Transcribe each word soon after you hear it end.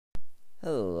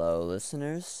Hello,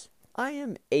 listeners. I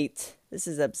am 8. This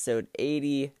is episode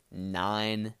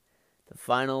 89, the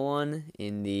final one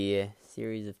in the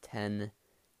series of 10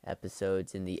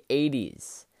 episodes in the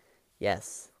 80s.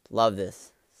 Yes, love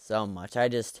this so much. I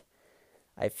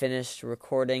finished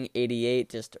recording 88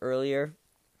 just earlier.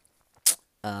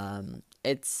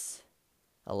 It's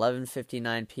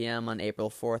 11:59 p.m. on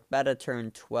April 4th, about to turn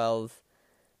 12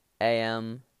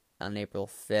 a.m. on April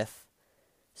 5th.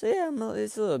 So yeah,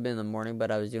 it's a little bit in the morning, but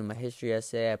I was doing my history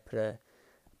essay. I put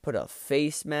a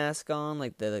face mask on,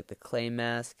 like the clay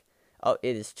mask. Oh,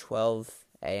 it is 12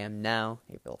 a.m. now,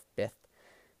 April 5th.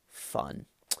 Fun.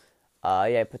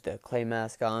 I put the clay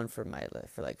mask on for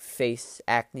face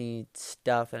acne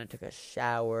stuff, and I took a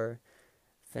shower,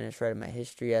 finished writing my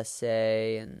history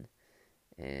essay, and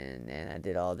I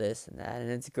did all this and that, and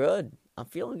it's good. I'm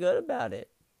feeling good about it.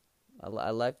 I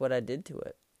like what I did to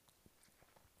it.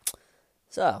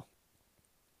 So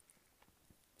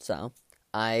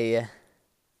I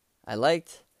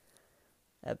liked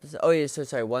episode. Oh yeah, so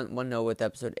sorry. One note with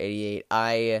episode 88.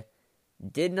 I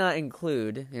did not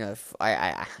include.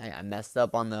 I messed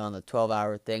up on the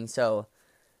 12-hour thing. So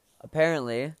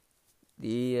apparently,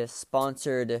 the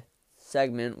sponsored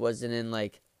segment wasn't in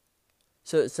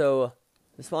So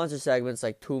the sponsored segment's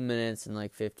 2 minutes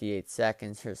and 58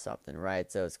 seconds or something,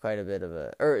 right? So it's quite a bit of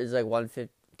it's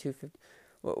 150, 250.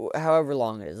 However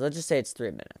long it is. Let's just say it's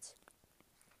 3 minutes.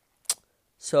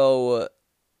 So,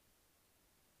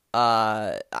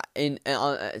 so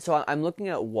I'm looking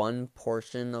at one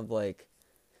portion of the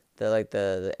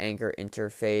Anchor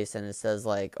interface, and it says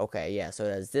okay, yeah, so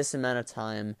it has this amount of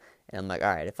time, and I'm like,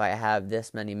 all right, if I have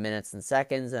this many minutes and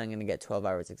seconds, then I'm gonna get 12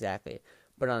 hours exactly.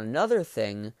 But on another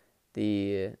thing,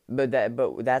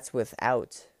 that's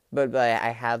without, but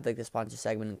I have the sponsor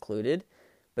segment included,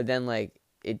 but then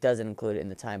it doesn't include it in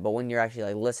the time. But when you're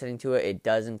actually listening to it, it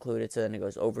does include it. So then it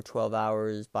goes over 12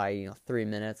 hours by 3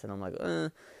 minutes, and I'm like,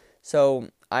 So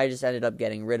I just ended up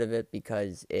getting rid of it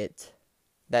because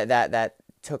that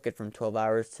took it from 12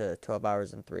 hours to 12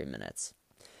 hours and 3 minutes.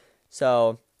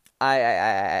 So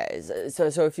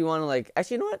so if you want to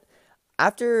actually, you know what?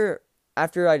 After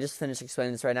I just finish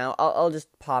explaining this right now, I'll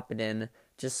just pop it in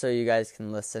just so you guys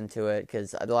can listen to it,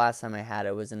 because the last time I had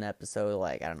it was in episode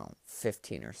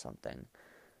 15 or something.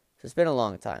 So it's been a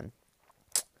long time,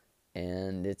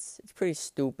 and it's pretty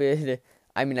stupid.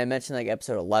 I mean, I mentioned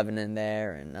episode 11 in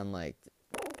there, and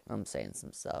I'm saying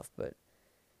some stuff, but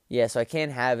yeah. So I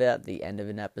can't have it at the end of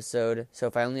an episode. So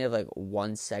if I only have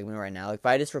one segment right now, if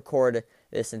I just record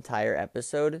this entire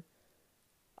episode,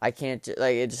 I can't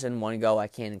it just in one go. I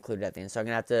can't include it at the end. So I'm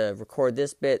gonna have to record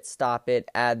this bit, stop it,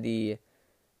 add the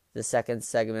second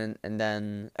segment, and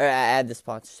then add the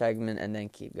sponsor segment, and then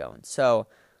keep going. So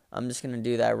I'm just going to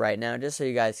do that right now, just so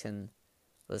you guys can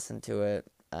listen to it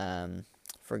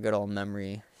for good old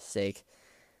memory sake.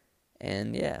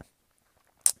 And yeah,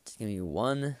 just give me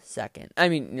 1 second. I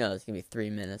mean, it's going to be 3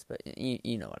 minutes, but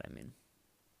you know what I mean.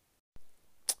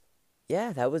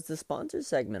 Yeah, that was the sponsor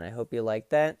segment. I hope you liked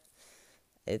that.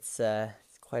 It's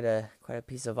quite a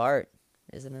piece of art,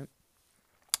 isn't it?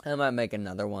 I might make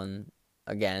another one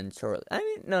again shortly. I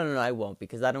mean, no, I won't,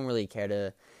 because I don't really care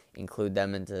to include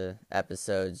them into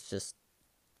episodes just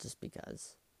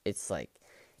because it's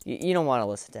you don't want to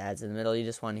listen to ads in the middle. You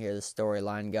just want to hear the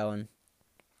storyline going.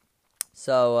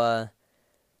 So I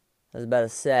was about to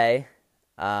say,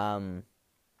 so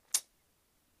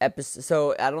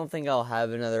I don't think I'll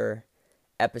have another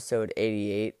episode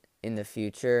 88 in the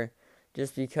future,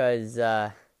 just because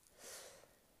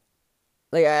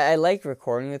I like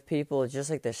recording with people. It's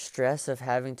just the stress of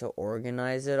having to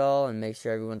organize it all and make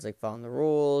sure everyone's following the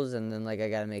rules, and then I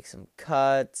gotta make some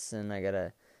cuts, and I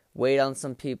gotta wait on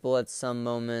some people at some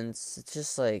moments. It's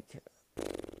just it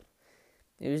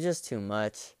was just too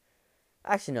much.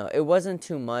 Actually, no, it wasn't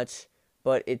too much,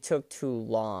 but it took too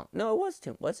long. No, was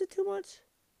it too much?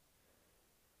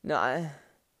 No, I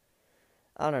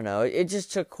don't know. It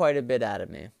just took quite a bit out of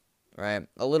me. Right,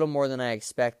 a little more than I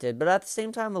expected, but at the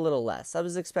same time, a little less. I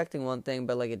was expecting one thing,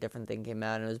 but a different thing came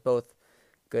out, and it was both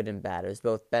good and bad. It was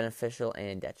both beneficial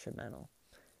and detrimental.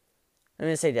 I'm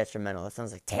gonna say detrimental. It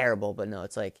sounds terrible, but no,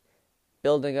 it's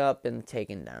building up and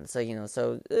taking down. It's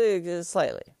so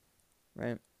slightly,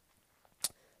 right?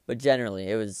 But generally,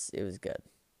 it was good.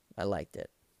 I liked it.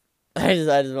 I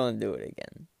just want to do it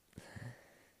again.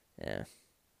 Yeah.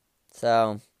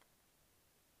 So,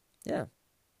 yeah,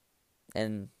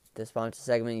 and the sponsor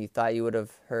segment you thought you would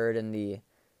have heard in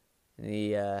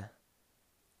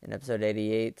episode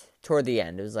 88 toward the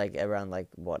end. It was around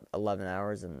 11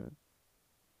 hours and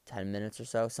 10 minutes or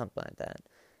so, something like that.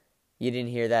 You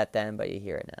didn't hear that then, but you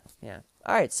hear it now. Yeah.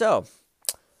 All right, so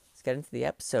let's get into the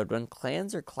episode. When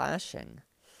clans are clashing.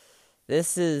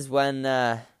 This is when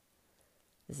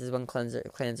clans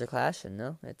are clashing.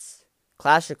 No, it's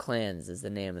Clash of Clans is the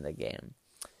name of the game,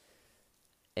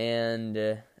 and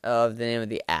of the name of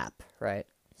the app, right?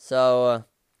 So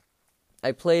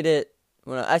I played it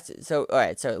when all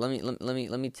right. So let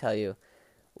me tell you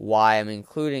why I'm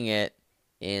including it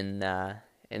in the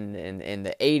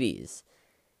 80s.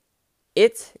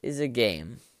 It is a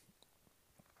game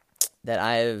that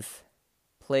I've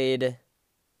played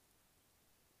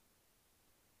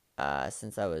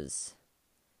since I was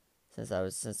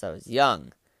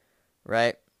young,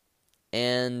 right?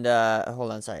 And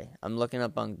hold on, sorry, I'm looking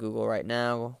up on Google right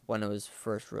now when it was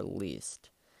first released.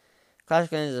 Clash of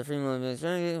Clans is a free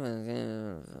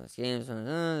games.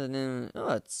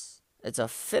 Oh, it's a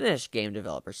Finnish game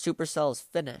developer. Supercell is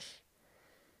Finnish,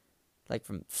 like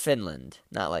from Finland,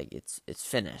 not like it's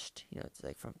finished. You know, it's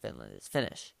like from Finland. It's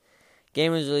Finnish.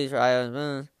 Game was released for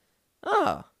iOS.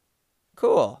 Oh,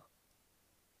 cool.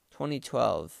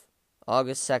 2012,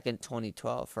 August 2nd,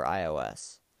 2012 for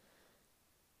iOS.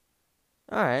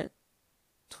 All right.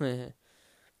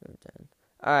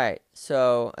 Alright,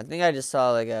 so I think I just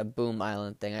saw like a Boom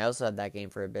Island thing. I also had that game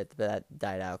for a bit, but that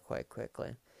died out quite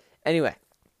quickly. Anyway,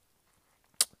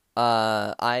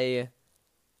 I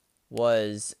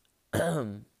was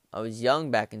I was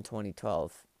young back in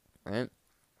 2012, right?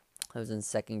 I was in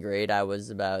second grade. I was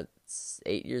about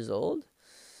 8 years old,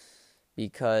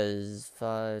 because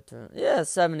 7,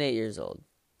 8 years old,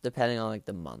 depending on like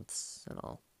the months and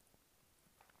all.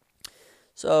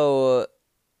 So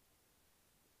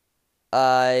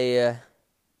I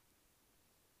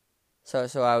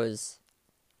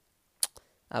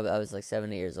was like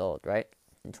 7, 8 years old, right?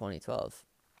 In 2012.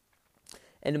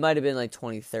 And it might have been like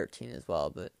 2013 as well,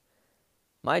 but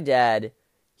my dad,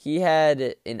 he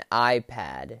had an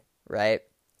iPad, right?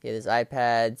 He had his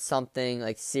iPad something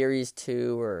like Series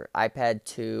 2 or iPad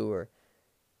 2, or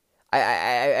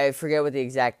I forget what the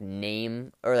exact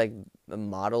name or like the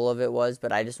model of it was,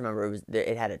 but I just remember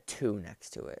it had a 2 next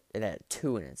to it. It had a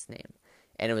 2 in its name.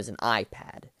 And it was an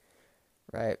iPad,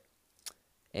 right?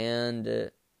 And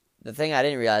the thing I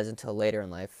didn't realize until later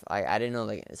in life, I didn't know,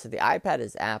 like, so the iPad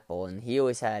is Apple, and he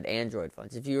always had Android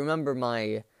phones. If you remember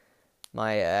I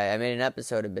made an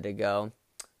episode a bit ago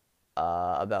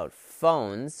about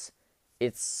phones.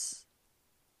 Its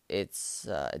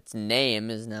name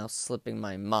is now slipping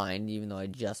my mind, even though I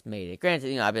just made it. Granted,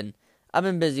 you know, I've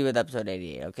been busy with episode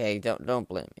 88. Okay, don't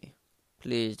blame me.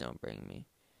 Please don't bring me.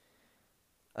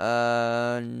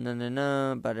 No,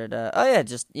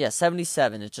 oh yeah,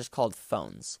 77. It's just called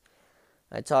phones.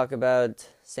 I talk about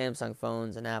Samsung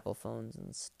phones and Apple phones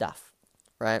and stuff,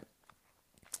 right?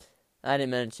 I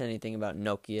didn't mention anything about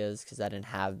Nokias because I didn't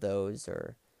have those,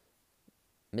 or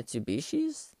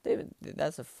Mitsubishis.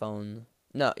 That's a phone.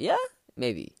 No, yeah,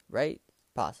 maybe, right?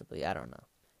 Possibly, I don't know.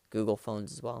 Google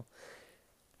phones as well.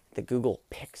 The Google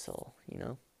Pixel, you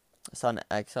know.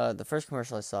 I saw the first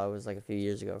commercial I saw was like a few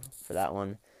years ago for that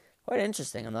one. Quite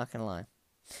interesting, I'm not gonna lie.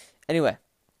 Anyway,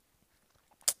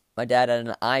 my dad had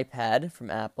an iPad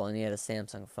from Apple and he had a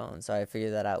Samsung phone, so I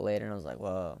figured that out later and I was like,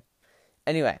 whoa.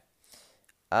 Anyway,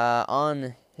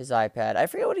 on his iPad, I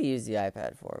forget what he used the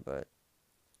iPad for, but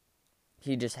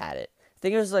he just had it. I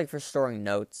think it was like for storing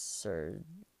notes or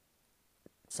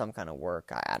some kind of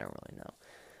work. I don't really know.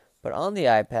 But on the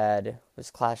iPad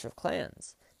was Clash of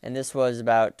Clans. And this was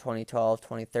about 2012,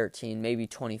 2013, maybe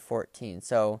 2014.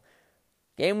 So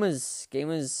game was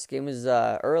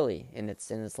early in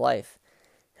its life.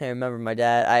 I remember my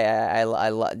dad.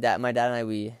 My dad and I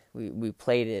we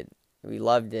played it. We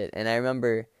loved it. And I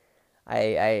remember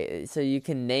so you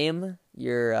can name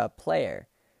your player,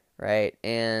 right?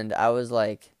 And I was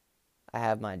like, I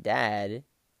have my dad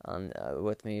on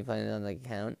with me playing on the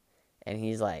account, and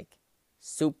he's like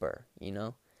Super, you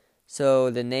know. So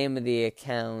the name of the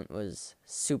account was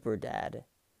Super Dad.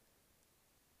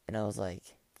 And I was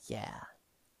like, yeah,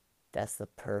 that's the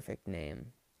perfect name.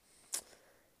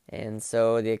 And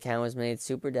so the account was made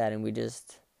Super Dad, and we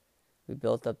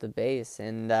built up the base,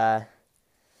 and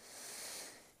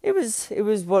it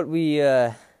was what we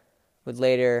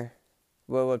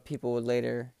what people would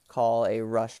later call a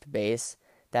rushed base.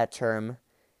 That term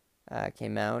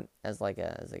came out as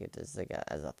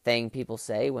a thing people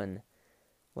say when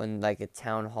like a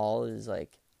town hall is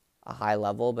like a high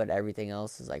level, but everything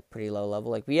else is like pretty low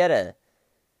level. Like I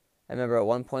remember at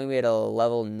one point we had a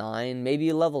level 9, maybe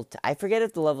a level, I forget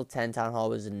if the level 10 town hall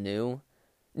was new.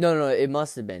 No, it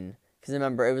must have been. Because I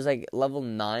remember it was like level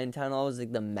 9 town hall was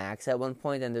like the max at one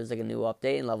point, and there was like a new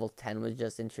update, and level 10 was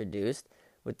just introduced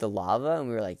with the lava, and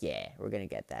we were like, yeah, we're going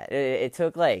to get that. It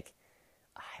took like,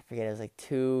 I forget, it was like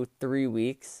 2-3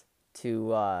 weeks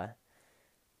to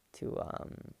to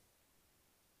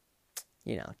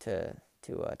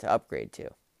upgrade to.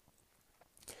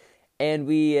 And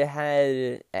we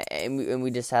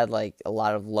just had like a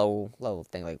lot of low level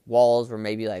thing. Like walls were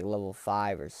maybe like level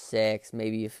 5 or 6,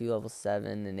 maybe a few level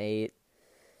 7 and 8.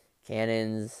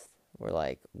 Cannons were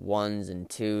like 1s and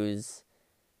 2s.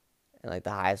 And like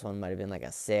the highest one might have been like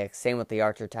a 6. Same with the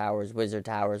archer towers. Wizard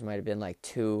towers might have been like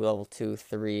 2, level 2,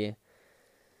 3.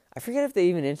 I forget if they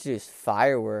even introduced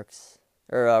fireworks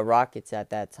or rockets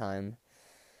at that time.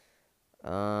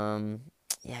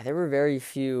 Yeah, there were very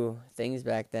few things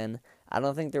back then. I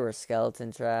don't think there were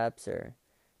skeleton traps or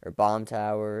bomb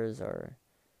towers or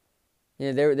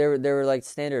there were like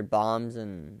standard bombs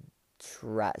and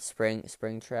spring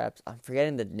traps. I'm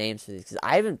forgetting the names for these because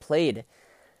I haven't played.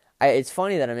 It's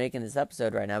funny that I'm making this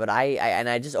episode right now, but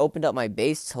I just opened up my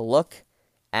base to look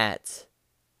at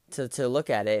look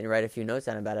at it and write a few notes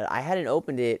down about it. I hadn't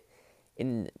opened it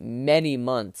in many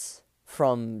months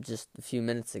from just a few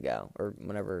minutes ago, or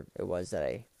whenever it was that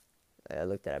I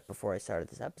looked at it before I started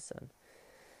this episode.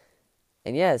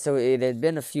 And yeah, so it had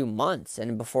been a few months,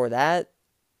 and before that,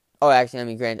 let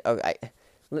me get into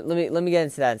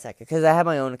that in a second, because I have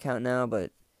my own account now,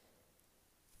 but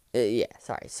yeah,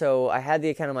 sorry. So I had the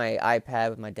account on my iPad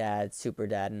with my dad, Super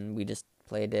Dad, and we just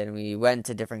played it, and we went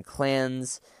to different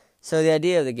clans. So the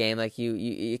idea of the game, like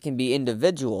you can be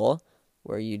individual,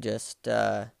 where you just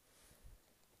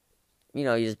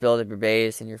you just build up your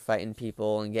base and you're fighting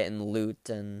people and getting loot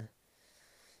and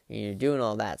you're doing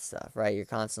all that stuff, right? You're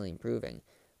constantly improving.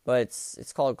 But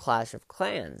it's called Clash of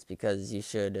Clans because you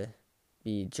should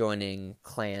be joining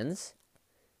clans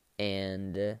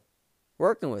and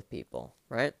working with people,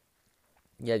 right?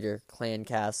 You have your clan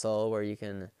castle where you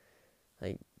can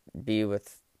like be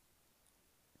with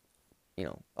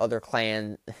other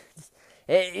clans.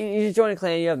 You just join a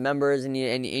clan, you have members, and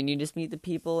you just meet the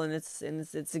people, and it's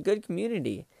a good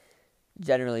community,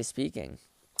 generally speaking.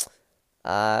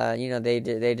 Whenever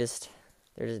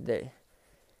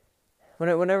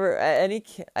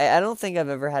I don't think I've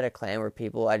ever had a clan where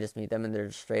people, I just meet them and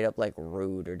they're straight up like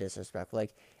rude or disrespectful.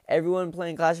 Like everyone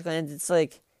playing Clash of Clans, it's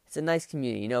a nice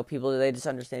community. People, they just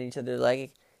understand each other.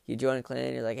 Like you join a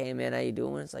clan, you're like, hey man, how you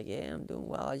doing? It's like, yeah, I'm doing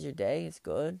well. How's your day? It's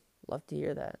good. Love to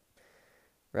hear that.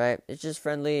 Right? It's just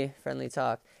friendly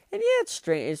talk. And yeah,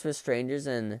 it's with strangers,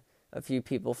 and a few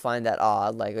people find that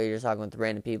odd. Like, you're just talking with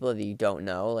random people that you don't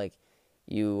know. Like,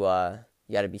 you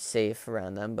got to be safe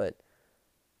around them. But,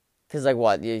 because, like,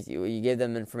 what? You give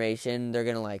them information, they're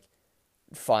going to, like,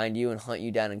 find you and hunt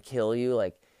you down and kill you.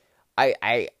 Like,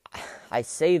 I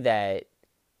say that,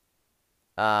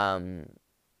 I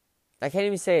can't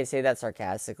even say that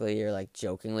sarcastically or, like,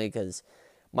 jokingly, because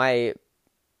my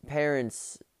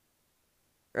parents...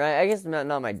 Right, I guess not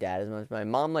my dad as much. My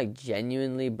mom like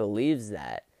genuinely believes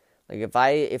that. Like if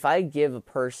I give a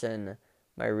person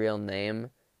my real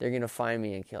name, they're gonna find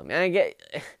me and kill me. And I get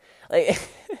like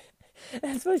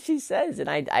that's what she says, and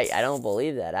I don't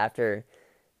believe that. After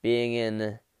being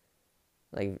in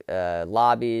like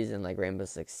lobbies and like Rainbow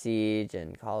Six Siege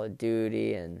and Call of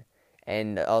Duty and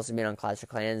also being on Clash of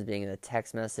Clans, being in the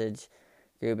text message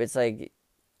group, it's like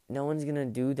no one's gonna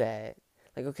do that.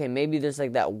 Like okay, maybe there's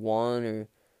like that one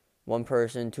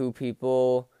person, 2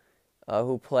 people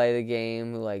who play the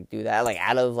game, who like do that, like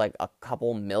out of like a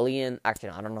couple million. Actually,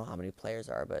 I don't know how many players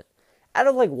are, but out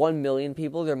of like 1 million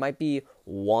people, there might be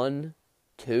 1,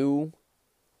 2.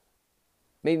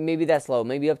 Maybe that's low.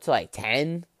 Maybe up to like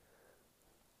 10.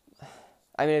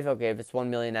 I mean, if it's 1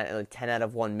 million, like 10 out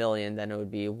of 1 million, then it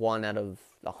would be 1 out of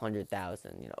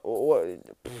 100,000.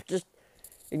 Just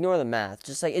ignore the math.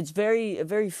 Just like it's a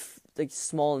very like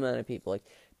small amount of people. Like.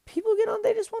 People get on,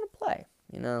 they just want to play,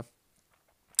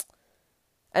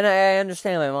 And I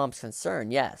understand my mom's concern,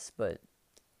 yes, but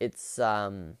it's,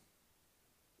 that's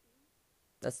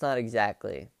not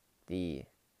exactly it,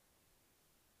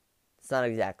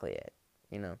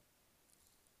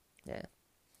 Yeah.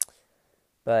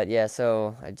 But yeah,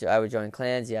 so I would join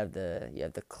clans. You have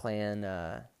the clan,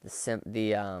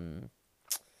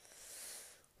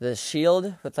 the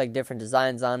shield with like different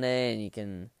designs on it, and you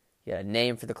got a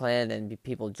name for the clan, and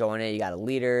people join it. You got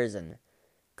leaders and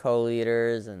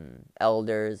co-leaders and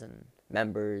elders and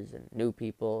members and new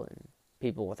people and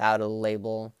people without a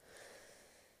label.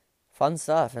 Fun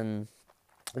stuff. And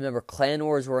I remember clan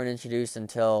wars weren't introduced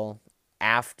until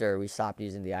after we stopped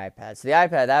using the iPad. So the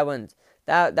iPad,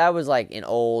 that was like an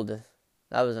old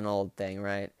thing,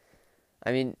 right?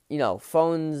 I mean,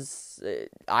 phones,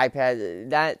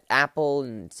 iPad, that Apple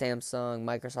and Samsung,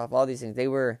 Microsoft, all these things, they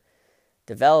were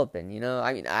developing.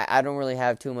 I mean, I don't really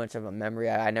have too much of a memory.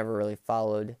 I never really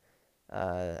followed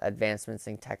advancements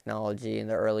in technology in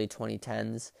the early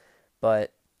 2010s,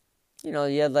 but you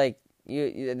had like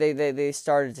they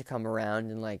started to come around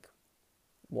in like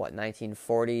what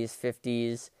 1940s,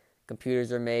 50s.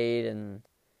 Computers are made, and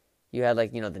you had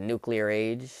like the nuclear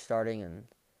age starting in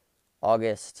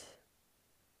August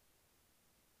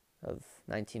of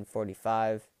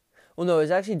 1945. Well, no, it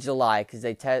was actually July because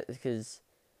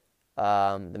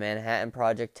the Manhattan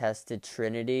Project tested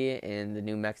Trinity in the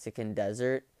New Mexican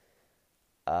desert.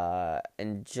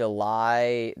 In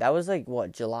July, that was like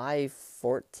what, July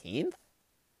 14th?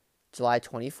 July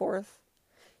 24th?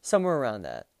 Somewhere around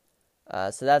that.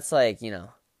 So that's like,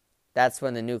 that's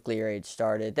when the nuclear age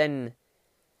started. Then,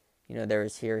 there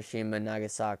was Hiroshima and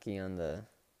Nagasaki on the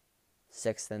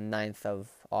 6th and 9th of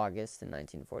August in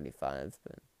 1945.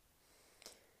 But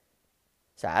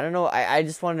so I don't know. I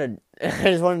just wanted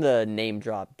to name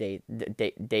drop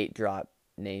date drop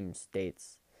names,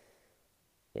 dates.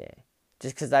 Yeah.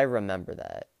 Just because I remember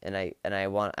that, and I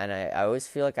always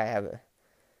feel like I have,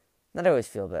 not always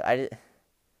feel, but I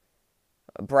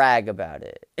brag about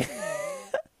it.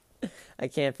 I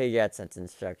can't figure out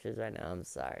sentence structures right now. I'm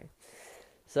sorry.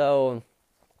 So,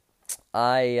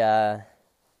 I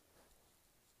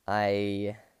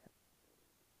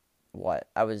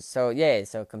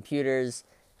so computers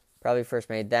probably first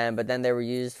made then, but then they were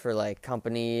used for like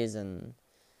companies and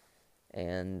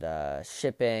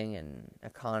shipping and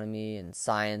economy and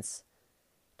science,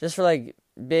 just for like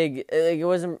big, like it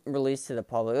wasn't released to the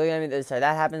public. Like, I mean, sorry,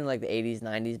 that happened in like the 80s,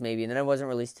 90s maybe, and then it wasn't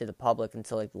released to the public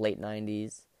until like the late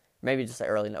 90s, maybe just like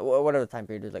early, whatever the time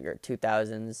period was, like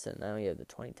 2000s, and now you have the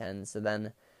 2010s. So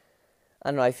then, I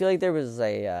don't know, I feel like there was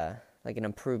like an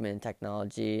improvement in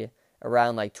technology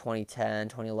around like 2010,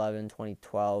 2011,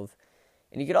 2012,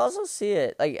 and you could also see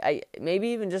it, like, maybe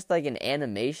even just like an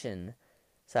animation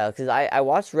style, because I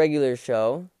watched Regular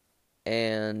Show,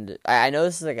 and I know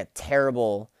this is like a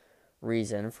terrible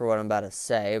reason for what I'm about to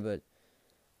say, but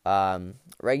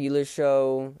Regular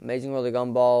Show, Amazing World of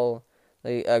Gumball,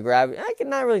 like Gravity. I could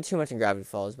not really too much in Gravity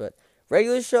Falls, but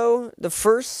Regular Show, the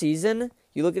first season,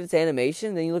 you look at its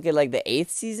animation, then you look at like the 8th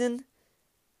season.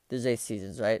 There's 8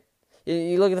 seasons, right?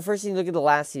 You look at the first season, you look at the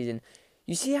last season.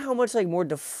 You see how much like more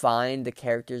defined the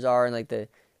characters are, and like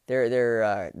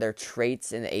their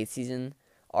traits in the 8th season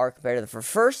are compared to the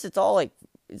first. It's all like,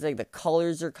 it's like the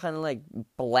colors are kind of like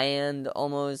bland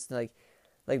almost, like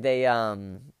they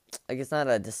like it's not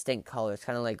a distinct color. It's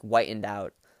kind of like whitened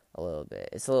out a little bit.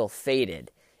 It's a little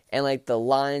faded, and like the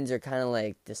lines are kind of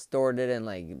like distorted, and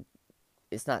like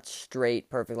it's not straight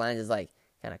perfect lines. It's like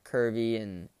kind of curvy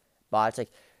and botched.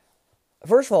 Like,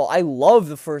 first of all, I love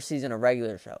the first season of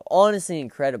Regular Show. Honestly,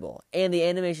 incredible, and the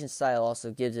animation style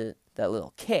also gives it that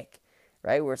little kick.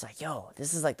 Right, where it's like, yo,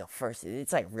 this is like the first.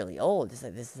 It's like really old. It's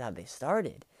like, this is how they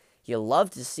started. You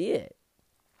love to see it,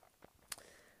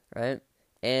 right?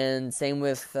 And same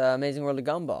with Amazing World of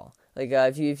Gumball. Like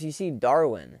if you see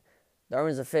Darwin's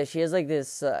a fish. He has like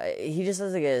this. He just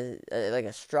has like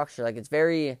a structure. Like it's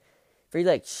very, very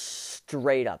like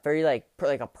straight up. Very like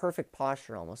a perfect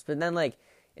posture almost. But then like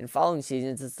in following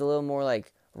seasons, it's a little more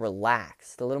like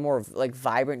relaxed. A little more like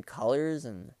vibrant colors,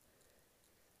 and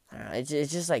I don't know, it's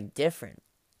just like different,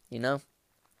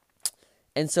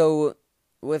 And so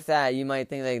with that, you might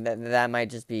think like that might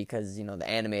just be because, the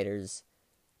animators,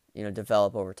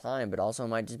 develop over time, but also it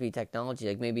might just be technology.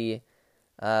 Like maybe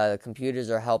computers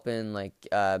are helping like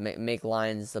make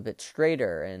lines a bit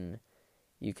straighter, and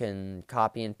you can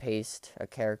copy and paste a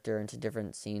character into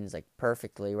different scenes like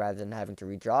perfectly rather than having to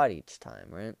redraw it each time,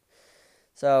 right?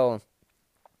 So,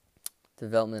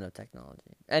 development of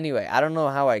technology. Anyway, I don't know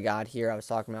how I got here. I was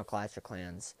talking about Clash of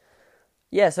Clans.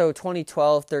 Yeah, so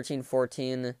 2012, 13,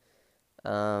 14.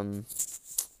 Yeah,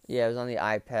 it was on the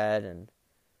iPad and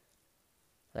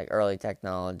like early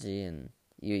technology, and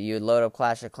you would load up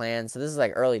Clash of Clans. So this is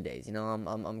like early days.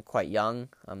 I'm quite young.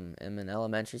 I'm in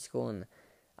elementary school, and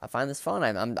I find this fun.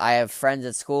 I have friends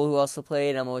at school who also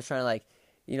played. I'm always trying to like,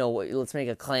 let's make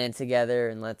a clan together,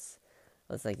 and let's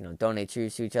like, donate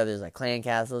troops to each other's like clan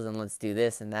castles, and let's do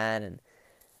this and that. And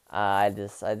I had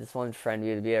this one friend,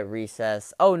 we would be at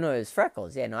recess. Oh no, it was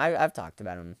Freckles. Yeah, no, I've talked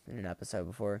about him in an episode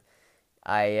before.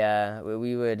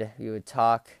 We would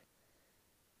talk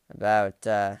about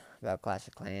Clash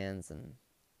of Clans and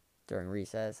during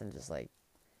recess, and just like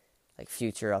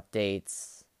future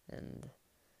updates and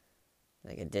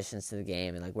like additions to the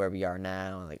game, and like where we are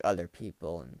now, and like other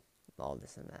people and all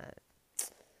this and that.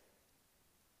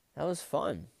 That was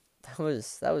fun. That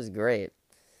was great.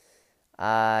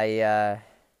 What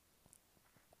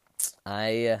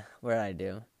did I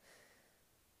do?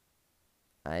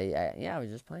 I was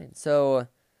just playing. So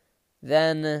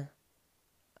then,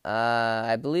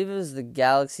 I believe it was the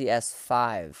Galaxy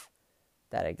S5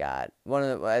 that I got.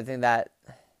 I think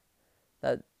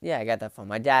yeah, I got that phone.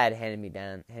 My dad handed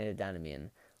it down to me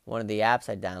in one of the apps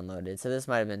I downloaded. So this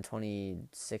might have been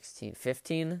 2016,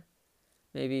 15,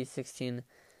 maybe 16.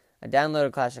 I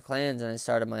downloaded Clash of Clans and I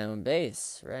started my own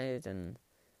base, right? And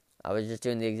I was just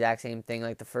doing the exact same thing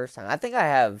like the first time. I think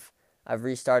I've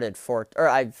restarted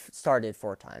I've started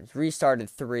 4 times. Restarted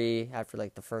 3 after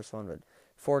like the first one, but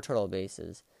 4 total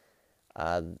bases.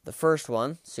 The first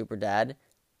one, Super Dad,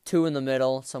 2 in the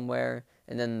middle somewhere,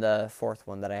 and then the 4th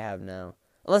one that I have now.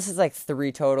 Unless it's like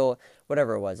 3 total,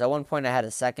 whatever it was. At one point I had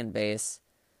a second base,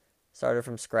 started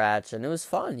from scratch, and it was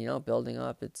fun, building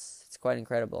up. It's quite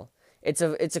incredible. It's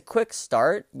a quick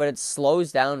start, but it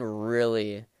slows down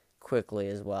really quickly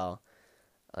as well.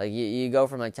 Like you go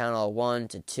from like Town Hall 1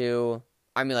 to 2.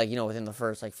 I mean, like, within the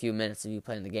first like few minutes of you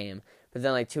playing the game. But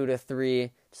then like 2 to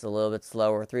 3, just a little bit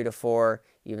slower. 3 to 4,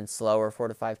 even slower. 4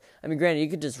 to 5. I mean, granted, you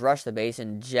could just rush the base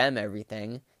and gem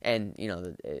everything. And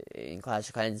in Clash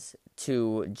of Clans,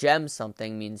 to gem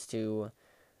something means to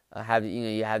have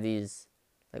you have these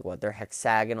they're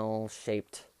hexagonal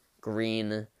shaped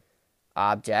green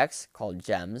objects called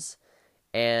gems,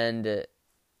 and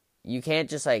you can't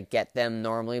just get them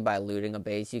normally by looting a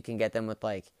base. You can get them with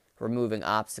removing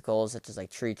obstacles such as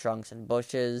tree trunks and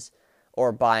bushes,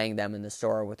 or buying them in the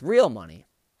store with real money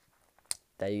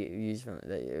that you use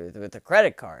with a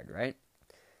credit card, right?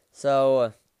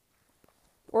 So,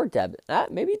 or debit,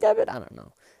 maybe debit. I don't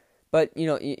know, but you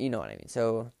know what I mean.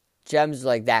 So gems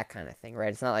like that kind of thing, right?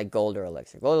 It's not like gold or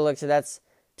elixir. Gold or elixir, that's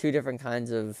 2 different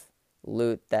kinds of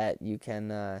loot that you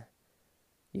can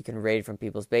raid from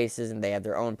people's bases, and they have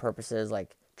their own purposes,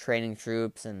 like training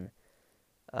troops and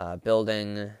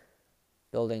building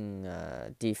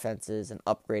defenses and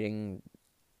upgrading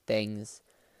things.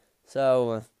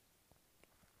 So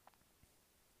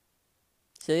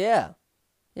yeah,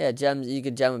 gems. You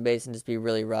could gem a base and just be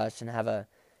really rushed and have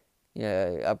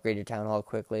upgrade your town hall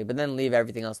quickly, but then leave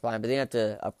everything else behind. But then you have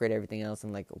to upgrade everything else,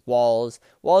 and walls.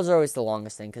 Walls are always the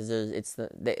longest thing because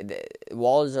the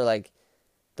walls are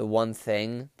the one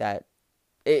thing that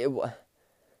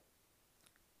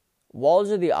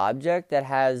walls are the object that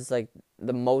has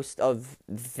the most of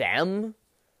them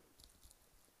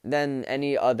than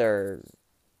any other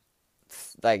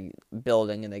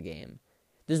building in the game.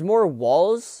 There's more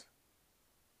walls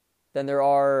than there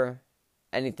are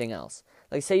anything else.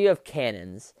 Say you have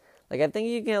cannons. I think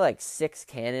you can get 6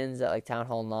 cannons at Town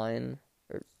Hall 9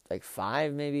 or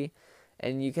 5 maybe,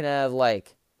 and you can have I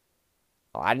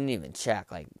didn't even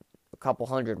check a couple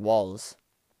hundred walls.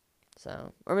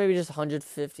 So, or maybe just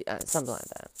 150, something like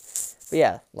that. But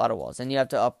yeah, a lot of walls, and you have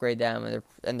to upgrade them,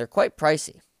 and they're quite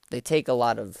pricey. They take a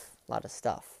lot of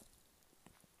stuff.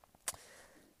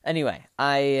 Anyway,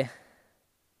 I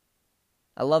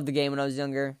loved the game when I was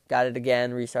younger. Got it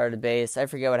again, restarted a base. I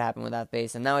forget what happened with that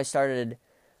base, and now I started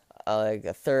a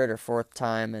 3rd or 4th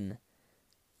time, and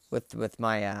with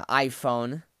my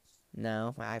iPhone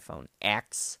now, my iPhone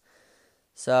X.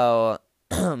 So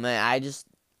I just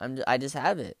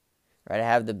have it, right? I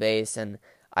have the base, and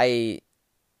I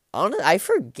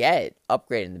forget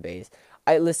upgrading the base.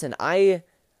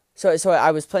 So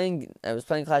I was playing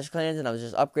Clash of Clans, and I was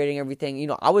just upgrading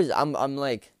everything.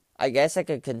 I guess I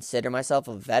could consider myself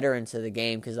a veteran to the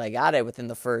game because I got it within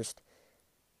the first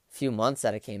few months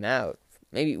that it came out.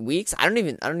 Maybe weeks. I don't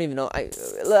even know.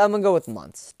 I'm gonna go with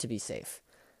months to be safe.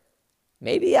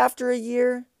 Maybe after a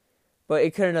year, but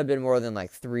it couldn't have been more than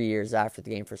 3 years after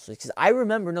the game first released. Because I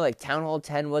remember, Town Hall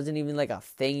 10 wasn't even a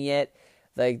thing yet.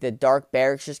 The Dark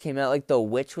Barracks just came out. The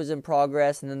Witch was in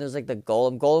progress, and then there's the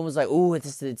Golem. Golem was ooh,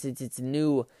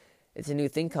 it's a new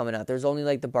thing coming out. There's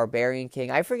only the Barbarian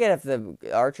King. I forget if the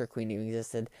Archer Queen even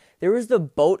existed. There was the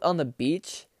boat on the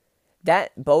beach.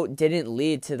 That boat didn't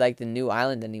lead to the new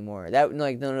island anymore. That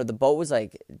no, the boat was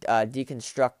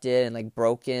deconstructed and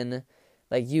broken.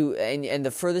 And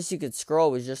the furthest you could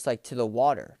scroll was just to the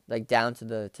water, down to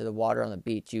the water on the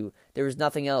beach. There was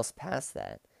nothing else past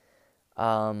that.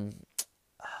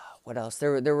 What else?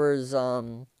 There was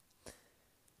the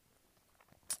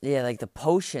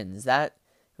potions. That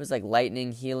it was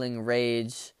lightning, healing,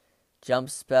 rage, jump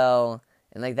spell,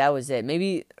 and that was it.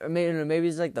 Maybe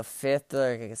it's the 5th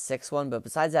or a 6th one, but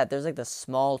besides that, there's the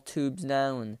small tubes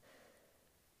now, and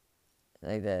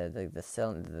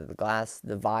the glass,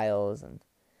 the vials, and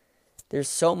there's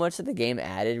so much that the game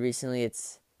added recently.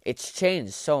 It's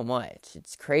changed so much.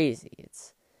 It's crazy.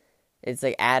 It's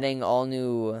adding all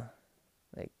new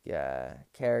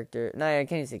character. No, I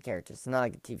can't even say characters. It's not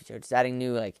a TV show. It's adding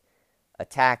new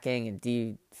attacking and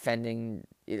defending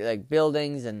like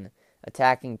buildings and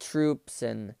attacking troops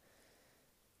and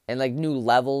like new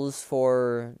levels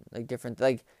for like different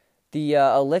like the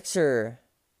elixir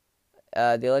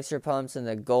pumps and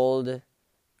the gold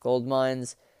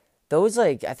mines. Those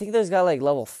like I think those got like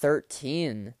level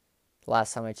 13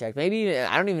 last time I checked. Maybe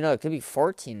I don't even know. It could be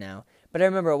 14 now. But I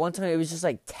remember at one time it was just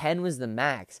like 10 was the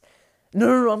max.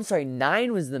 No. I'm sorry.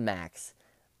 9 was the max.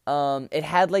 It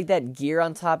had like that gear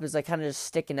on top. It was like kind of just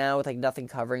sticking out with like nothing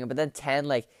covering it. But then 10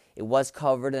 like it was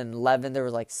covered, and 11 there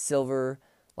was like silver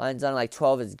lines on it. Like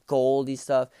 12 is goldy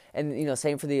stuff, and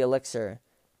same for the elixir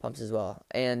pumps as well.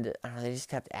 And I don't know, they just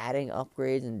kept adding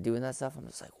upgrades and doing that stuff. I'm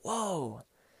just like, whoa.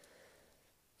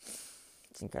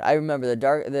 It's incredible. I remember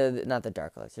not the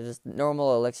dark elixir, just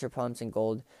normal elixir pumps and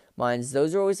gold mines.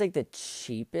 Those are always like the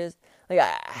cheapest. Like,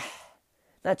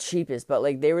 not cheapest, but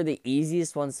like they were the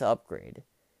easiest ones to upgrade.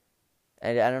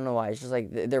 And I don't know why. It's just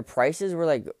like their prices were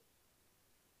like,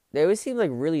 they always seemed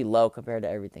like really low compared to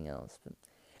everything else. But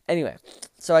anyway,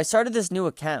 so I started this new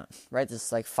account, right?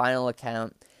 This like final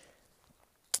account.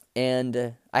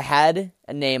 And I had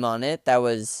a name on it that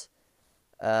was,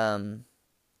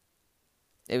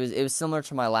 it was similar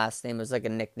to my last name. It was like a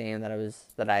nickname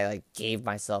that I like gave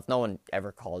myself. No one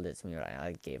ever called it to me, but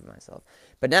I gave it myself.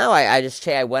 But now I just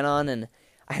I went on, and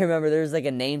I remember there was like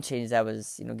a name change that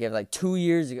was given like 2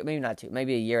 years ago, maybe not 2,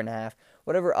 maybe a year and a half,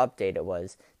 whatever update it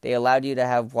was. They allowed you to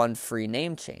have one free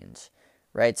name change,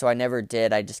 right? So I never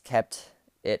did. I just kept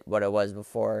it what it was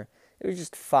before. It was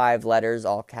just 5 letters,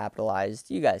 all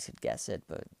capitalized. You guys could guess it,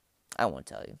 but I won't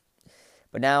tell you.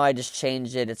 But now I just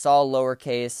changed it. It's all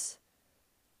lowercase.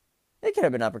 It could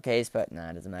have been uppercase, but nah,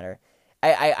 it doesn't matter.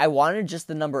 I wanted just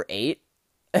the number 8,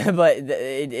 but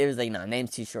it was like, no,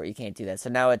 name's too short. You can't do that.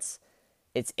 So now it's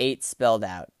 8 spelled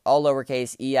out. All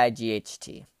lowercase,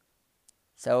 EIGHT.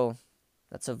 So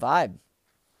that's a vibe.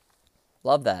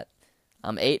 Love that.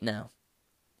 I'm 8 now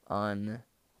on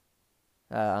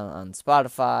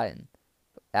Spotify and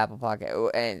Apple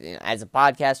Podcast, and as a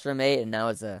podcaster I'm 8, and now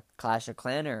as a Clash of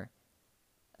Clanner,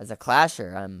 as a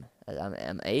Clasher I'm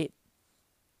 8.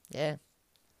 Yeah,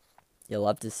 you'll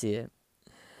love to see it.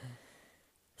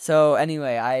 So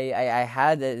anyway, I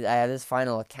had this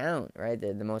final account, right,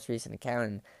 the most recent account,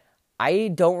 and I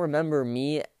don't remember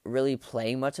me really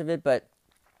playing much of it, but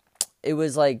it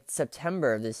was like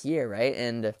September of this year, right,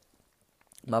 and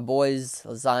my boys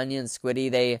Lasagna and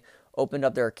Squiddy, they opened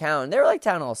up their account, and they were like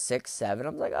Town Hall 6, 7.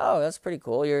 I'm like, oh, that's pretty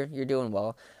cool. You're doing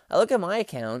well. I look at my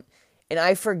account, and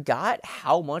I forgot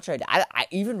how much I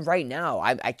even right now,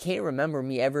 I can't remember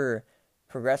me ever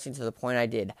progressing to the point I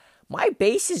did. My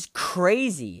base is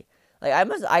crazy. Like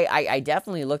I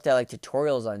definitely looked at like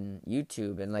tutorials on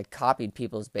YouTube and like copied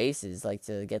people's bases like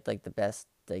to get like the best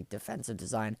like defensive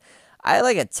design. I had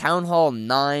like a Town Hall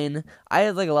 9. I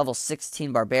had like a level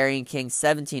 16 Barbarian King,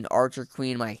 17 Archer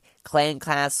Queen. My clan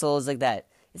castle is like that.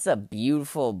 It's a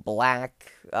beautiful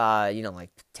black, like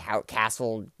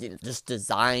castle, just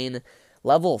design.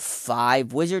 Level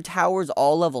 5 Wizard Towers,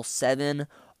 all level 7.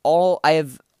 I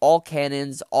have all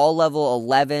cannons, all level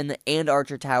 11, and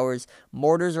Archer Towers.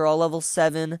 Mortars are all level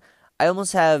 7. I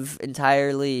almost have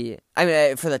entirely,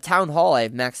 for the Town Hall, I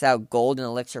have maxed out gold and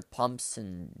elixir pumps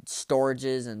and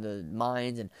storages and the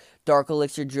mines and dark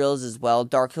elixir drills as well.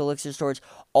 Dark elixir storage,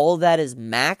 all that is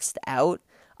maxed out.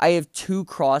 I have 2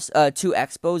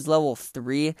 expos level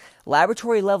 3,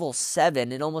 laboratory level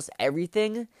 7, and almost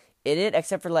everything in it,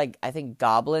 except for like, I think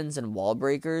goblins and wall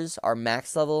breakers are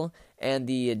max level, and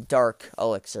the dark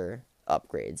elixir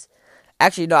upgrades.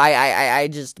 Actually, no, I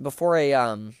just, before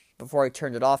I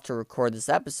turned it off to record this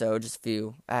episode, just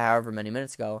however many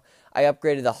minutes ago, I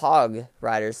upgraded the Hog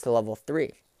Riders to level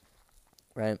 3,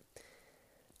 right?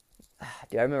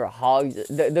 Dude, I remember Hogs,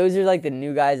 those are like the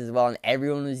new guys as well, and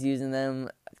everyone was using them.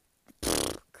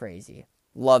 Crazy.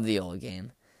 Love the old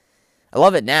game. I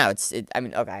love it now. Okay,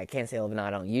 I can't say I love it now,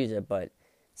 I don't use it, but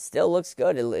still looks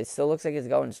good. It still looks like it's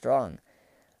going strong.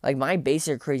 Like, my bases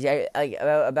are crazy.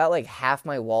 About like half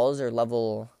my walls are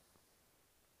level...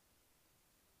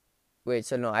 Wait,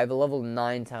 so no, I have a level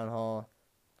 9 Town Hall.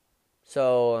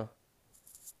 So...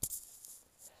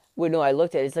 Wait, no, I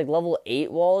looked at it. It's like level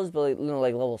 8 walls, but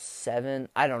like level 7.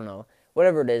 I don't know.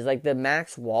 Whatever it is. Like, the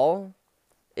max wall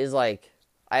is like...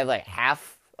 I have like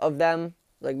half of them,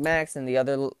 like max, and the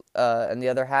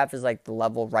other half is like the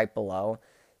level right below.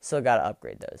 Still gotta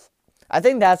upgrade those. I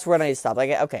think that's where I need to stop.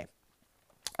 Like, okay.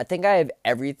 I think I have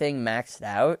everything maxed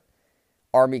out.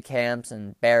 Army camps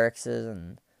and barracks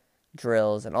and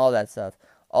drills and all that stuff.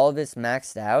 All of it's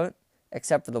maxed out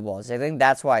except for the walls. I think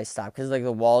that's why I stopped, because like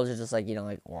the walls are just like,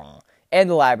 like, wah. And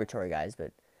the laboratory guys,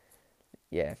 but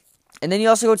yeah. And then you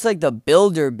also go to like the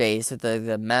builder base with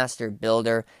the master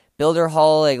builder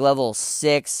hall, like level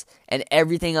 6, and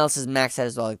everything else is maxed out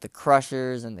as well, like the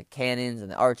crushers and the cannons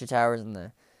and the archer towers and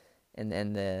the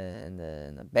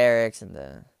barracks and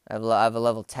I have a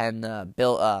level 10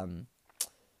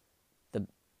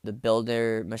 the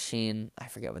builder machine. I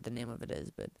forget what the name of it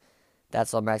is, but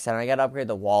that's all maxed out. And I gotta upgrade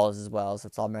the walls as well, so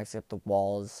it's all maxed up the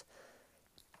walls.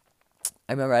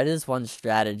 I remember I did this one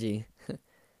strategy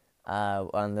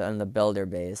on the builder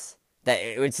base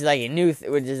which is like a new,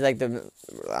 which is like the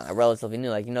relatively new.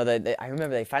 Like, you know, I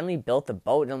remember they finally built the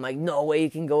boat, and I'm like, no way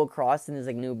you can go across in this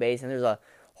like new base, and there's a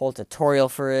whole tutorial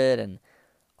for it, and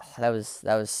that was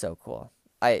so cool.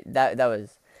 That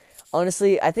was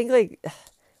honestly, I think like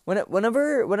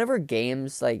whenever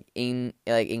games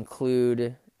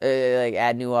include like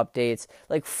add new updates,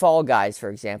 like Fall Guys for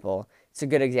example, it's a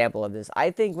good example of this.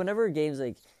 I think whenever games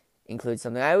like include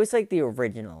something, I always like the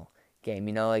original game.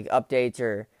 You know, like updates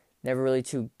are never really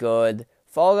too good.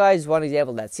 Fall Guys is one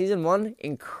example of that. Season 1,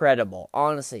 incredible.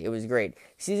 Honestly, it was great.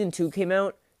 Season 2 came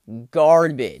out,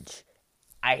 garbage.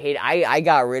 I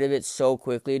got rid of it so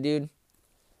quickly, dude.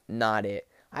 Not it.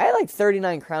 I had like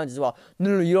 39 crowns as well.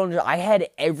 No, you don't. I had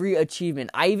every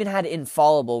achievement. I even had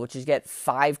Infallible, which is get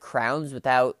 5 crowns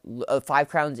without 5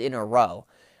 crowns in a row.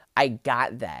 I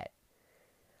got that.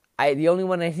 The only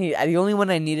one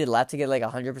I needed left to get like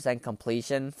 100%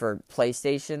 completion for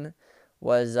PlayStation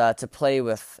was to play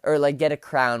with, or like get a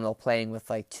crown while playing with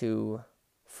like 2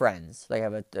 friends. Like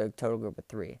have a total group of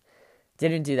 3.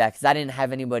 Didn't do that because I didn't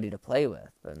have anybody to play with.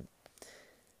 But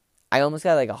I almost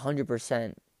got like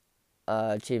 100%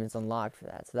 achievements unlocked for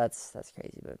that. So that's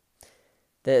crazy. But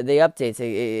the updates,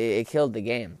 it killed the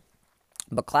game.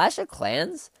 But Clash of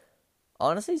Clans,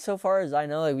 honestly, so far as I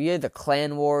know, like we had the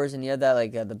clan wars, and you had that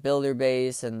like the builder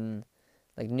base, and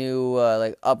like new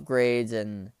like upgrades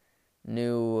and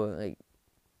new like.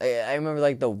 I remember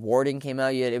like the Warden came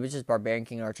out. It was just Barbarian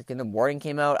King Archer. And the Warden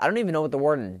came out. I don't even know what the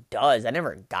Warden does. I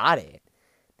never got it.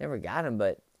 Never got him,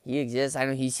 but he exists. I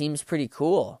know he seems pretty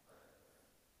cool.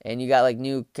 And you got like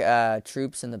new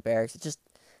troops in the barracks. It's just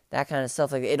that kind of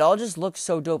stuff. Like it all just looks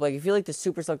so dope. Like I feel like the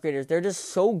Super Slug creators, they're just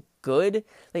so good.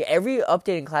 Like every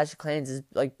update in Clash of Clans has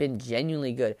like been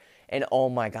genuinely good. And oh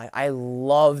my god, I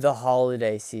love the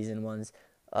holiday season ones.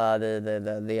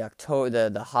 The October,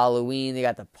 the Halloween, they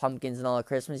got the pumpkins and all the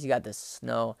Christmas, you got the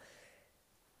snow.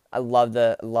 I love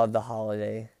the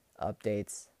holiday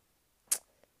updates.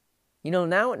 You know,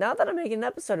 now that I'm making an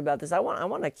episode about this, I want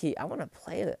to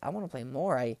play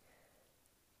more. I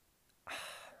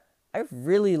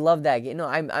really love that game. No,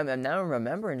 I'm now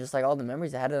remembering just like all the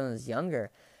memories I had when I was younger.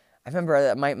 I remember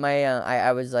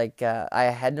I was like I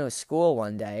had no school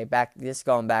one day,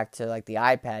 going back to like the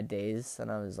iPad days,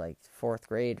 and I was like 4th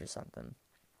grade or something.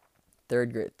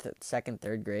 3rd grade,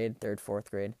 3rd grade, 3rd, 4th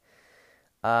grade.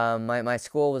 My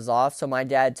school was off, so my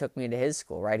dad took me to his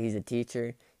school, right? He's a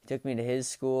teacher. He took me to his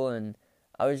school, and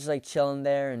I was just like chilling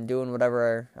there and doing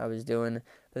whatever I was doing.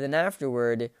 But then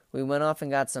afterward, we went off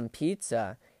and got some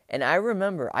pizza. And I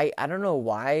remember, I don't know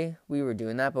why we were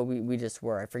doing that, but we just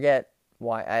were. I forget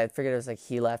why. I forget it was like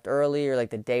he left early, or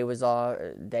like the day was off,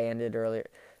 day ended earlier,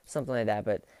 something like that.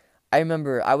 But I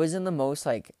remember I was in the most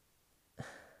like, I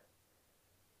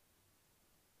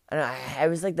don't know, I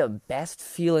was like the best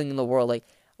feeling in the world. Like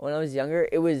when I was younger,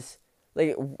 it was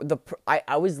like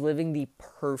I was living the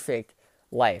perfect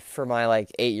life for my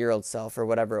like 8-year-old self or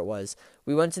whatever it was.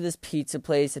 We went to this pizza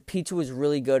place. The pizza was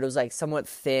really good. It was like somewhat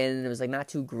thin. It was like not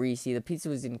too greasy. The pizza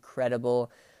was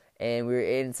incredible. And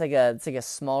it's like a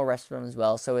small restaurant as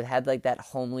well, so it had like that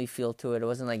homely feel to it. It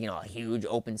wasn't like, you know, a huge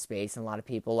open space and a lot of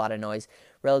people, a lot of noise,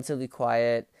 relatively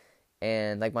quiet.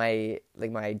 And like my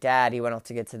dad, he went off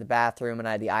to get to the bathroom, and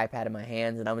I had the iPad in my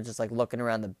hands, and I was just like looking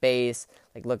around the base,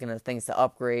 like looking at things to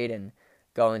upgrade and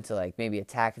going to like maybe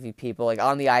attack a few people, like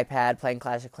on the iPad playing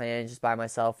Clash of Clans just by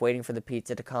myself, waiting for the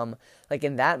pizza to come. Like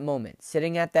in that moment,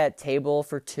 sitting at that table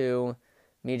for 2.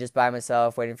 Me just by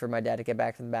myself, waiting for my dad to get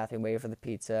back from the bathroom, waiting for the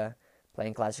pizza,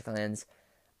 playing Clash of Clans.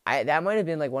 That might have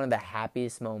been like one of the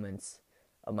happiest moments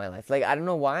of my life. Like I don't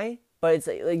know why, but it's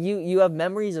like you have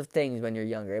memories of things when you're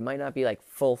younger. It might not be like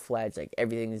full-fledged, like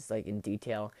everything is like in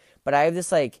detail. But I have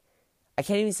this like, I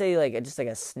can't even say like just like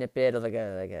a snippet of like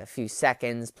a few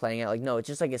seconds playing out. Like no, it's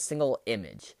just like a single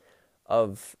image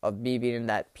of me being in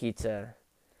that pizza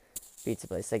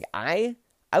place. Like I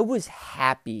was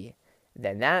happy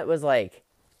then. That was like,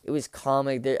 it was calm.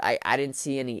 Like I didn't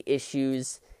see any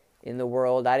issues in the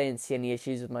world. I didn't see any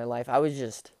issues with my life. I was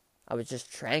just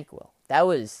tranquil. That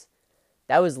was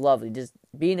lovely. Just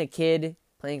being a kid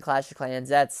playing Clash of Clans.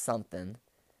 That's something.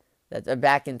 That's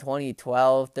back in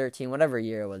 2012, 13, whatever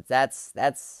year it was.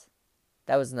 That's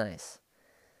That was nice.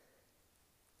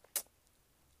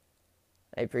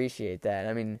 I appreciate that.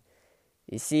 I mean,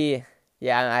 you see,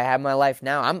 yeah, I have my life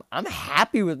now. I'm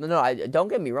happy with. No, don't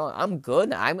get me wrong. I'm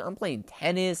good. I'm playing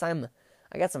tennis. I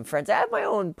got some friends. I have my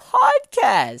own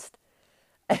podcast.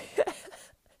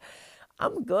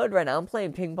 I'm good right now. I'm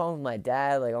playing ping pong with my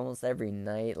dad like almost every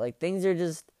night. Like things are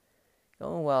just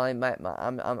going well. I'm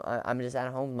just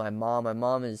at home with my mom. My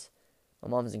mom's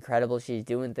incredible. She's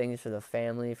doing things for the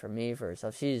family, for me, for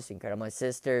herself. She's incredible. My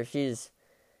sister, she's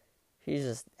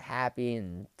just happy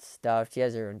and stuff. She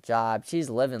has her own job.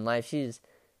 She's living life. She's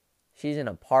in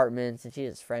apartments and she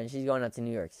has friends. She's going out to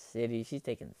New York City. She's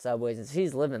taking subways and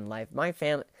she's living life. My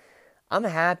family, I'm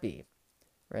happy,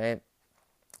 right?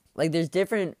 Like there's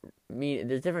different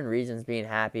reasons being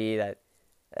happy that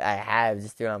I have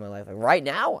just throughout my life. Like right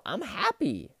now, I'm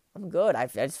happy. I'm good. I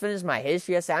just finished my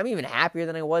history essay. I'm even happier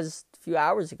than I was a few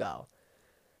hours ago.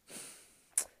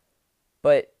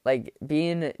 But like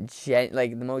being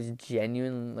like the most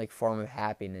genuine like form of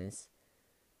happiness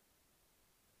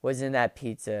was in that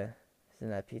pizza. In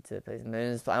that pizza place, and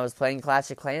then I was playing Clash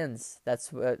of Clans.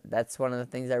 That's one of the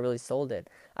things that really sold it.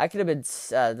 I could have been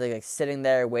like sitting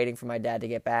there waiting for my dad to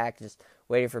get back, just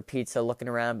waiting for pizza, looking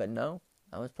around. But no,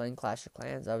 I was playing Clash of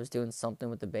Clans. I was doing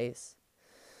something with the base.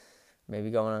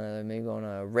 Maybe going on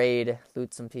a raid,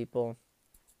 loot some people.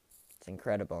 It's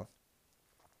incredible.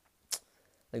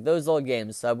 Like those old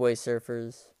games, Subway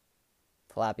Surfers,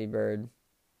 Flappy Bird,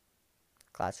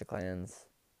 Clash of Clans.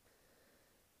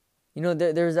 You know,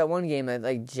 there's that one game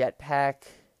like Jetpack,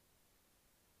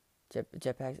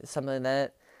 something like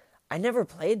that. I never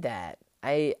played that.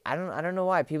 I don't know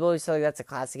why. People always say like that's a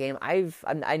classic game. I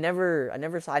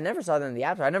never saw that in the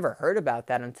App Store. I never heard about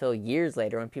that until years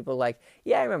later when people were like,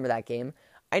 yeah, I remember that game.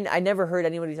 I never heard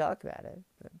anybody talk about it.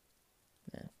 But,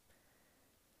 yeah.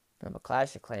 No, but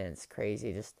Clash of Clans,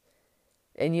 crazy.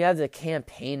 And you have the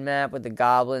campaign map with the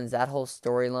goblins, that whole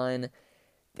storyline.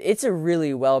 It's a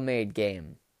really well made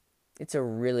game. It's a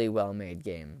really well made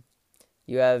game.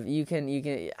 You have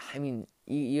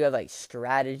like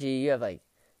strategy. You have like,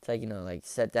 it's like, like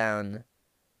set down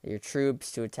your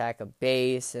troops to attack a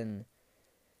base, and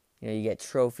you get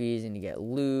trophies and you get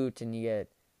loot and you get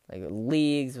like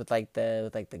leagues with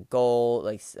the gold,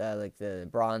 like the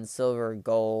bronze, silver,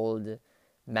 gold,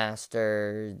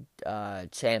 master,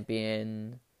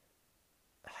 champion.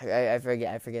 I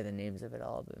forget the names of it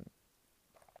all, but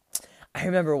I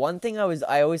remember one thing I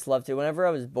always loved to, whenever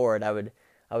I was bored, I would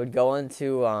go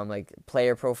into like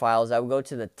player profiles. I would go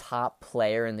to the top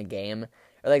player in the game,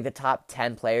 or like the top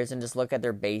 10 players, and just look at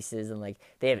their bases, and like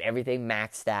they have everything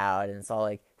maxed out and it's all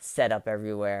like set up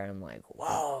everywhere. And I'm like,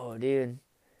 whoa, dude,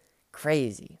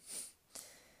 crazy.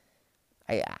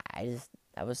 I just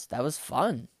that was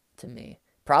fun to me.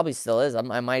 Probably still is. I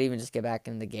might even just get back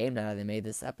in the game now that they made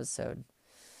this episode.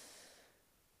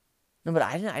 No, but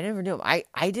I never knew.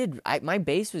 My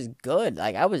base was good.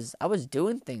 Like I was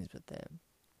doing things with it.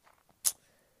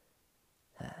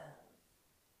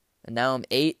 And now I'm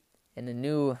 8, and a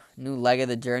new leg of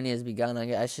the journey has begun.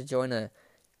 I should join a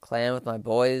clan with my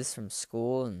boys from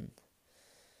school, and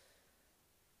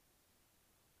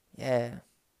yeah.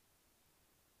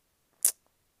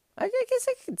 I guess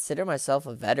I consider myself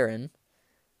a veteran.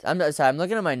 I'm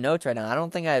looking at my notes right now. I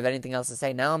don't think I have anything else to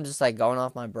say. Now I'm just like going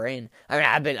off my brain. I mean,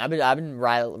 I've been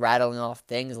rattling off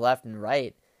things left and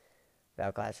right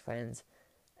about Clash of Clans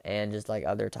and just like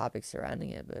other topics surrounding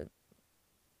it. But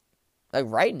like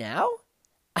right now,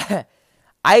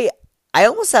 I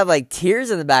almost have like tears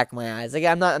in the back of my eyes. Like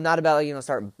I'm not about like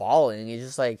start bawling. It's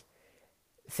just like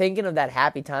thinking of that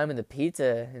happy time in the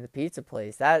pizza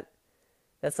place. That's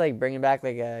like bringing back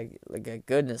like a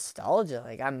good nostalgia.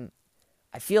 Like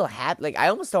I feel happy. Like I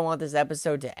almost don't want this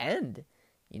episode to end.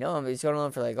 It's going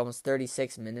on for like almost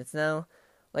 36 minutes now.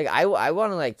 Like I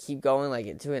want to like keep going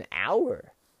like to an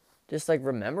hour, just like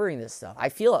remembering this stuff. I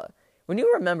feel when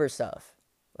you remember stuff,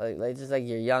 like just like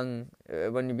you're young,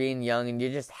 when you're being young and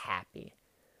you're just happy,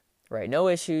 right? No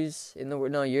issues in the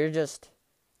world. No, you're just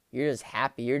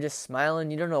happy. You're just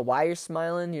smiling. You don't know why you're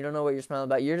smiling. You don't know what you're smiling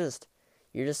about. You're just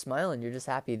smiling. You're just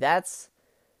happy. That's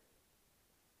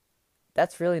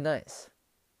really nice.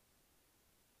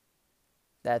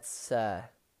 That's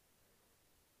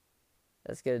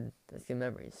good. That's good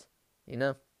memories.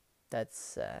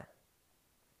 That's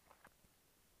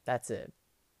it.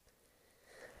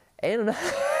 And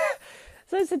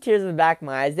so I said tears in the back of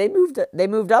my eyes. They moved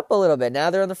up a little bit. Now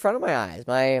they're in the front of my eyes.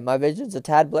 My vision's a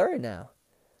tad blurry now.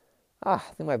 I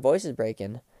think my voice is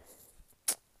breaking.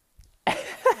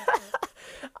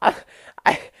 I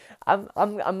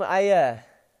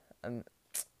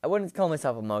wouldn't call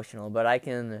myself emotional, but I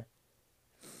can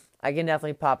I can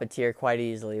definitely pop a tear quite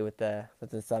easily with the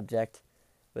subject,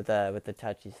 with the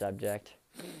touchy subject.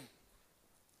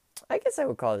 I guess I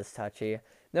would call this touchy.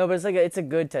 No, but it's a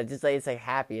good touch. It's like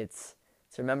happy. It's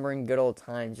remembering good old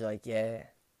times. You're like, yeah,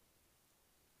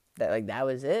 that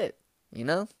was it. You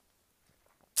know,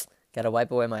 gotta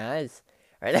wipe away my eyes,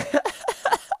 right?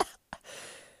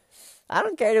 I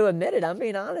don't care to admit it. I'm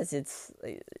being honest. It's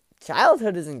like,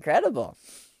 childhood is incredible.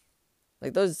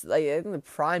 Like those, like I think the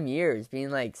prime years, being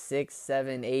like 6,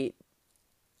 7, 8,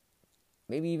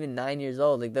 maybe even 9 years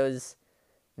old. Like those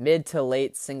mid to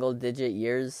late single digit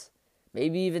years,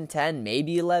 maybe even 10,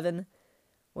 maybe 11.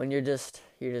 When you're just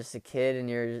a kid and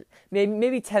you're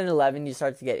maybe 10 and 11, you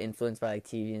start to get influenced by like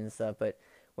TV and stuff. But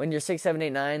when you're 6, 7, 8,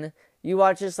 9, you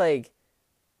watch just like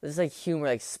this like humor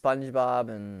like SpongeBob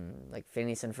and like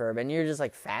Phineas and Ferb, and you're just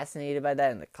like fascinated by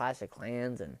that and the Clash of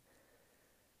Clans and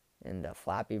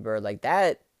Flappy Bird like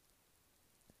that.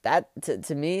 That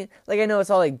to me, like I know it's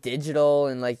all like digital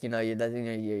and like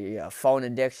your phone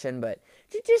addiction, but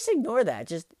just ignore that.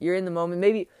 Just you're in the moment,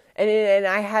 maybe. And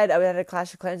I had a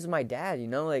Clash of Clans with my dad.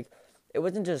 Like it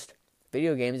wasn't just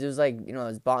video games. It was like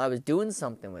I was doing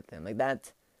something with him like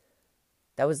that.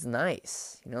 That was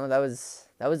nice.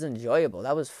 That was enjoyable.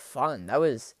 That was fun. That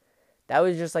was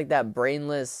just like that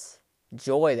brainless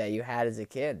joy that you had as a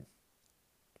kid.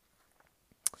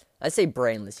 I say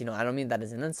brainless, I don't mean that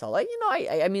as an insult. Like,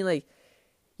 I mean, like,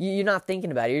 you're not thinking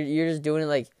about it. You're just doing it,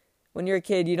 like, when you're a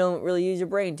kid, you don't really use your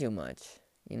brain too much.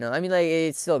 I mean, like,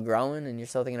 it's still growing, and you're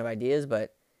still thinking of ideas,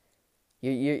 but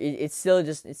it's still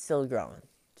growing.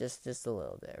 Just a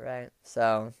little bit, right?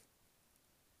 So,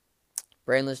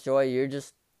 brainless joy, you're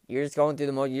just going through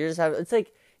the mode. It's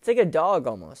like a dog,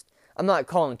 almost. I'm not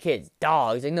calling kids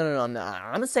dogs. Like, no, I'm not.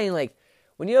 I'm saying, like,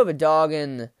 when you have a dog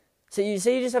and... So you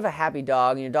say you just have a happy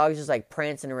dog, and your dog's just like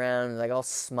prancing around, and like all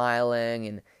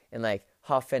smiling and like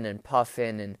huffing and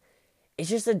puffing, and it's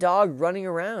just a dog running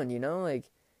around, like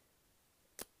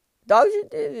dogs.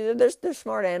 They're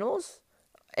smart animals,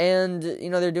 and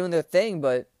they're doing their thing,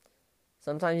 but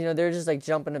sometimes they're just like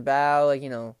jumping about, like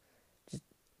just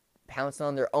pouncing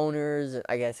on their owners.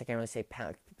 I guess I can't really say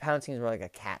pouncing is more like a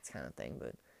cat's kind of thing,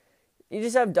 but. You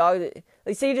just have dogs,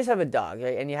 like say you just have a dog,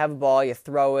 right? And you have a ball, you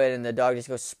throw it, and the dog just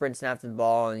goes sprinting after the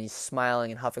ball, and he's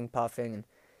smiling and huffing, puffing, and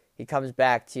he comes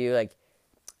back to you. Like,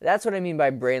 that's what I mean by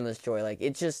brainless joy. Like,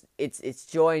 it's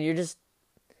joy, and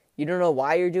you don't know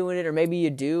why you're doing it, or maybe you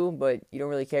do, but you don't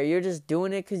really care. You're just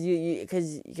doing it because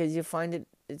you find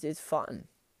it's fun,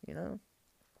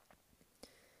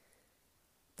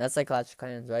 That's like Clash of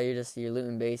Clans, right? You're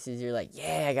looting bases. You're like,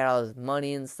 yeah, I got all this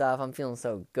money and stuff. I'm feeling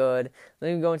so good.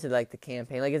 Then you go into like the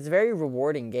campaign. Like it's a very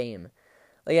rewarding game.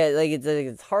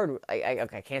 It's hard. I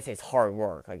can't say it's hard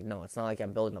work. Like no, it's not like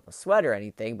I'm building up a sweat or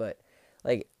anything. But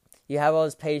like you have all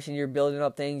this patience. You're building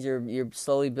up things. You're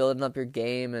slowly building up your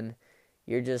game, and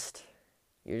you're just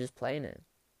playing it,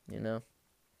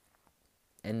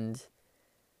 And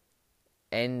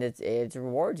it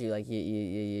rewards you. Like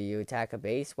you attack a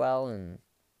base well and.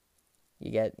 You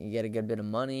get a good bit of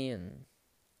money and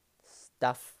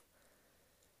stuff,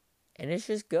 and it's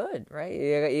just good, right?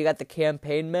 You got the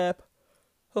campaign map.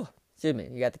 Oh, excuse me.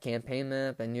 You got the campaign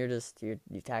map, and you're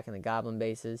attacking the goblin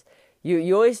bases.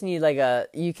 You always need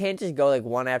you can't just go like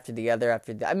one after the other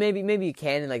after that. Maybe you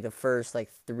can in like the first like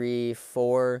 3,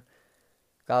 4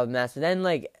 goblin maps, but then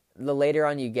like the later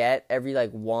on you get every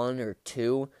like 1 or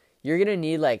 2, you're gonna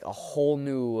need like a whole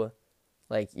new.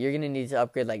 Like, you're going to need to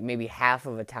upgrade, like, maybe half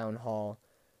of a town hall,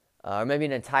 or maybe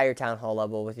an entire town hall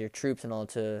level with your troops and all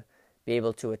to be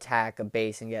able to attack a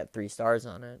base and get 3 stars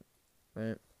on it,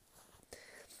 right?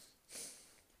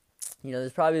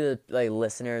 There's probably the, like,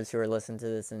 listeners who are listening to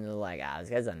this and they're like, this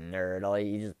guy's a nerd, all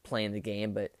you just playing the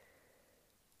game, but,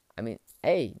 I mean,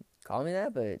 hey, call me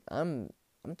that, but I'm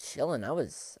chilling. I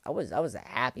was a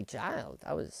happy child.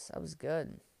 I was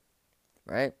good,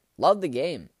 right? Love the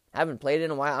game. Haven't played it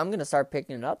in a while. I'm gonna start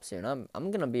picking it up soon.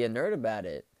 I'm gonna be a nerd about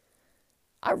it.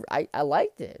 I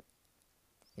liked it.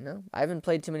 I haven't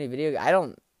played too many video games. I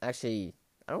don't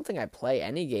think I play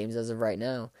any games as of right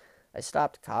now. I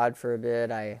stopped COD for a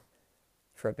bit. I've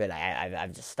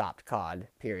just stopped COD.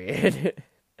 Period.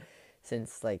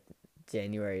 Since like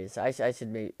January. So I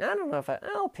should maybe. I don't know if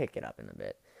I'll pick it up in a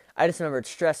bit. I just remember it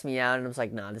stressed me out, and I was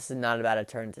like, nah, this is not about to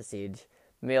turn to Siege.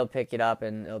 Maybe I'll pick it up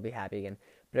and it'll be happy again.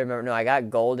 But I remember, no, I got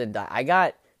gold and I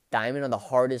got diamond on the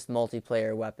hardest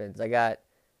multiplayer weapons. I got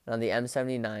on the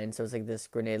M79, so it's like this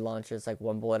grenade launcher. It's like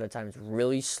one bullet at a time. It's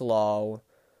really slow,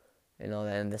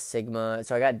 and the Sigma.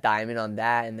 So I got diamond on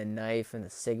that, and the knife, and the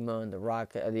Sigma, and the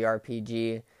rocket, the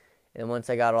RPG. And once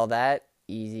I got all that,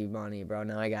 easy money, bro.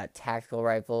 Now I got tactical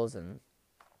rifles, and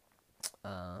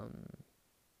um,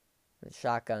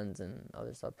 shotguns and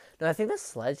other stuff. No, I think the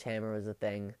sledgehammer was a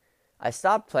thing. I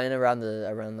stopped playing around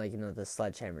the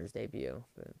sledgehammer's debut,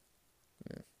 but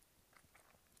yeah.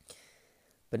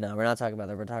 But no, we're not talking about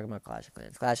that. We're talking about Clash of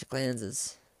Clans. Clash of Clans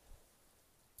it's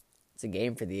a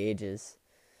game for the ages.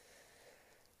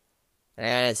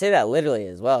 And I say that literally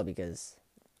as well because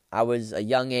I was a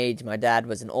young age, my dad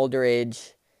was an older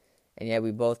age, and yet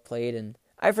we both played, and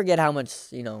I forget how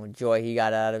much, joy he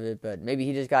got out of it, but maybe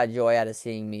he just got joy out of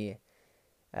seeing me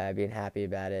being happy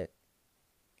about it.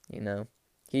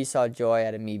 He saw joy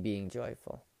out of me being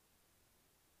joyful.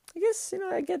 I guess,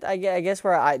 I guess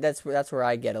that's where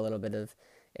I get a little bit of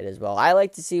it as well. I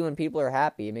like to see when people are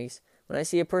happy. When I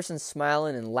see a person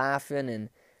smiling and laughing and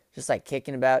just like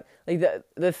kicking about, like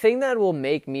the thing that will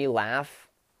make me laugh,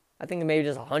 I think maybe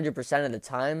just 100% of the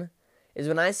time, is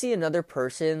when I see another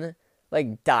person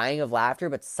like dying of laughter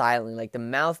but silently. Like the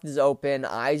mouth is open,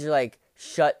 eyes are like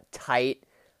shut tight,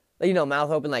 like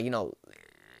mouth open, like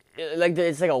like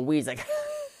it's like a wheeze, like.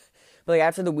 But like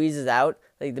after the wheeze is out,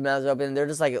 like the mouth is open, and they're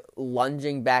just like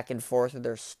lunging back and forth with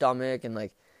their stomach and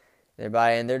like their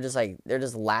body, and they're just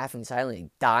laughing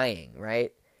silently, dying,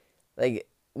 right? Like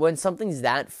when something's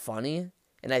that funny,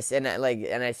 and I see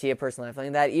a person laughing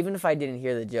like that, even if I didn't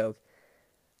hear the joke,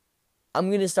 I'm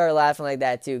gonna start laughing like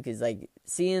that too, because like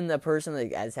seeing a person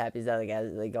like as happy as that, like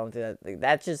as like going through that, like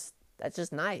that's just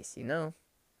nice, I'm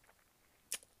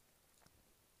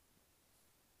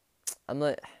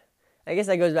like. I guess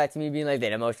that goes back to me being like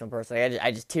that emotional person. Like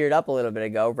I just teared up a little bit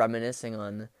ago, reminiscing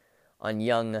on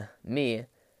young me.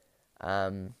 Yeah,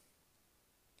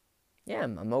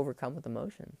 I'm overcome with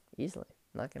emotion easily.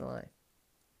 I'm not gonna lie.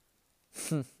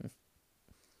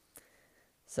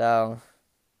 So,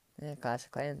 yeah, Clash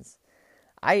of Clans.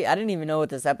 I didn't even know what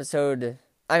this episode.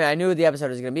 I mean, I knew what the episode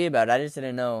was gonna be about. I just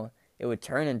didn't know it would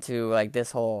turn into like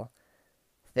this whole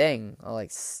thing, or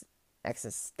like.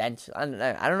 Existential. I don't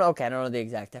know. Okay, I don't know the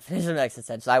exact definition of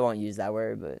existential. I won't use that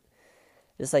word, but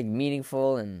just like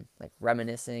meaningful and like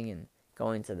reminiscing and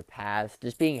going to the past,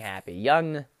 just being happy,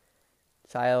 young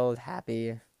child,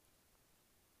 happy.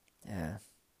 Yeah.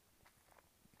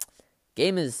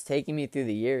 Game is taking me through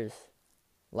the years.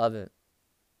 Love it.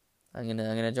 I'm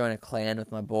gonna join a clan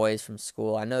with my boys from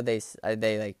school. I know they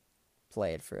like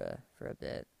play it for a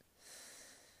bit.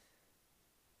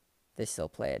 They still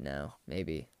play it now,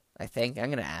 maybe. I think I'm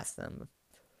gonna ask them.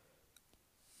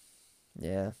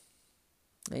 Yeah.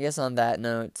 I guess on that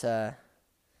note,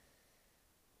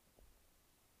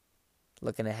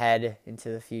 looking ahead into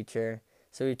the future.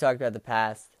 So we talked about the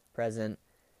past, present.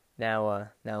 Now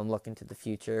I'm looking to the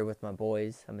future with my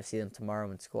boys. I'm gonna see them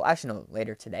tomorrow in school. Actually, no,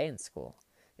 later today in school.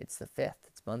 It's the 5th.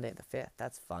 It's Monday the 5th.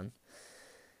 That's fun.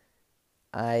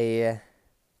 I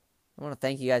want to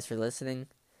thank you guys for listening.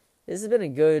 This has been a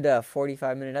good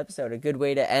 45-minute episode. A good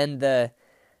way to end the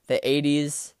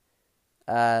 80s.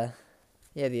 The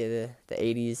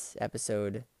 80s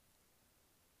episode.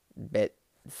 Bit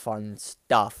fun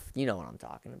stuff. You know what I'm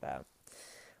talking about.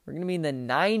 We're gonna be in the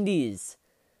 90s.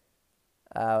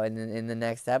 In the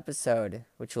next episode,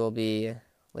 which will be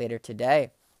later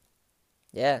today.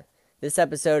 Yeah, this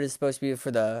episode is supposed to be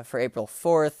for April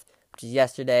 4th, which is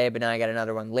yesterday. But now I got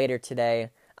another one later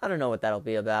today. I don't know what that'll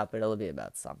be about, but it'll be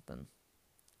about something.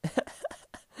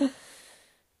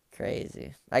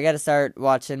 Crazy. I got to start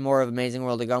watching more of Amazing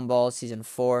World of Gumball Season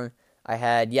 4. I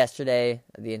had yesterday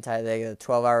the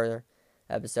 12-hour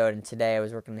episode, and today I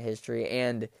was working on history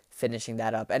and finishing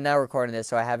that up. And now recording this,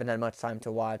 so I haven't had much time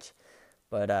to watch.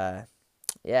 But,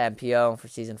 yeah, MPO for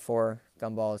Season 4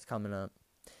 Gumball is coming up.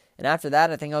 And after that,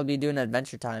 I think I'll be doing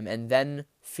Adventure Time, and then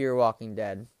Fear Walking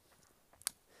Dead.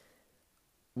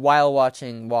 While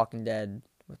watching Walking Dead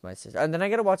with my sister. And then I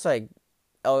gotta watch, like,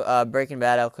 Breaking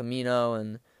Bad, El Camino,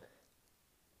 and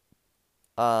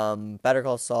Better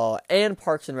Call Saul, and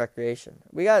Parks and Recreation.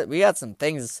 We got some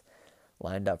things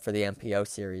lined up for the MPO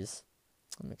series.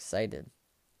 I'm excited.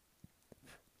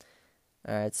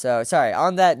 Alright, so, sorry,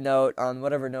 on that note, on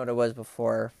whatever note it was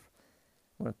before,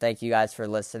 I want to thank you guys for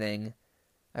listening.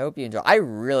 I hope you enjoy. I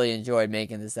really enjoyed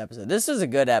making this episode. This was a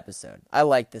good episode. I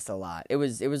liked this a lot. It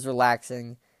was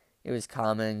relaxing. It was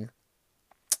calming.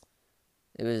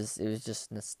 It was just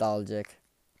nostalgic.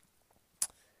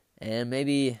 And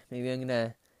maybe I'm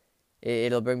gonna.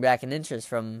 It'll bring back an interest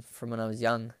from when I was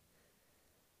young.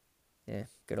 Yeah,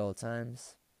 good old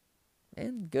times,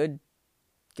 and good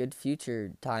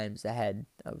future times ahead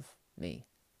of me,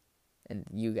 and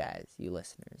you guys, you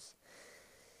listeners.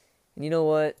 And you know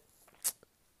what?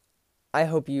 I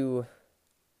hope you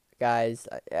guys.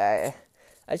 I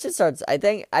should start. I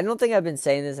don't think I've been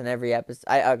saying this in every episode.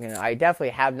 I definitely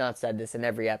have not said this in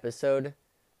every episode.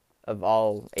 of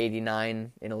all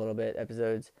 89 in a little bit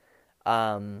episodes.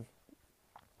 I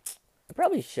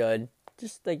probably should.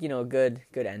 Just like, a good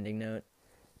ending note.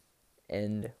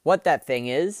 And what that thing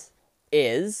is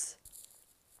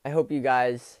I hope you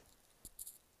guys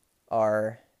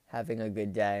are having a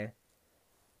good day.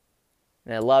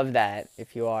 And I love that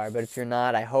if you are. But if you're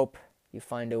not, I hope you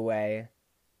find a way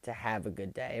to have a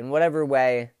good day. In whatever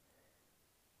way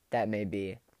that may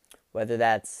be. Whether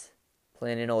that's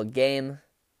playing an old game,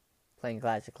 playing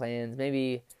Clash of Clans,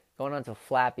 maybe going on to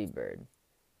Flappy Bird,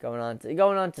 going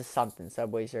on to something,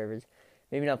 Subway servers.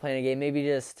 Maybe not playing a game, maybe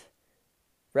just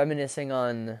reminiscing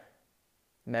on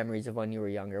memories of when you were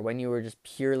younger, when you were just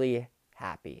purely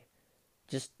happy.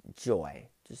 Just joy.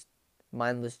 Just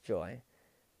mindless joy.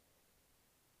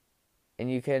 And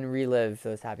you can relive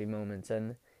those happy moments.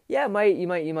 And yeah, you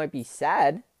might be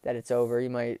sad that it's over. You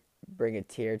might bring a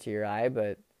tear to your eye,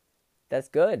 but that's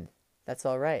good. That's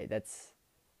all right. That's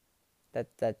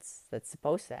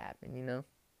supposed to happen,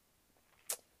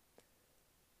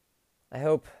 I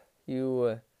hope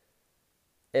you,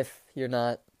 if you're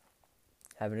not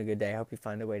having a good day, I hope you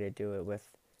find a way to do it with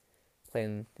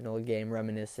playing an old game,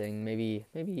 reminiscing, maybe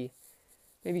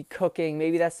cooking.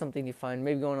 Maybe that's something you find.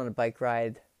 Maybe going on a bike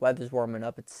ride. Weather's warming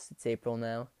up. It's April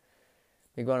now.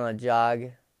 Maybe going on a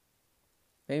jog.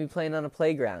 Maybe playing on a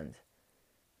playground.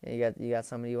 You got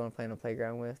somebody you want to play on a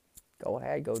playground with? Go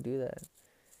ahead, go do that.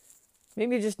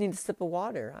 Maybe you just need a sip of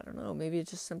water. I don't know. Maybe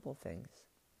it's just simple things.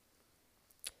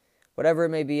 Whatever it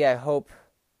may be, I hope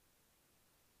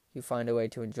you find a way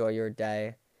to enjoy your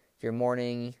day, your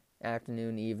morning,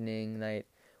 afternoon, evening, night,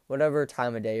 whatever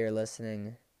time of day you're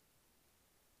listening.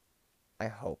 I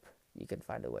hope you can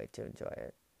find a way to enjoy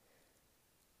it.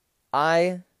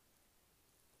 I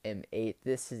am 8.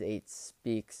 This is 8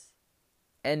 Speaks.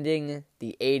 Ending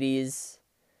the 80s.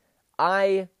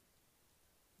 I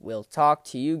will talk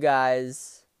to you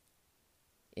guys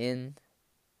in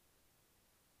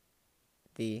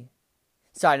the...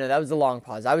 Sorry, no, that was a long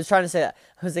pause. I was trying to say that.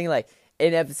 I was thinking like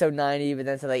in episode 90, but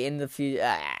then said like in the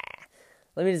future.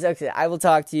 Let me just exit. I will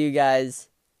talk to you guys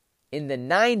in the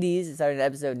 90s. Starting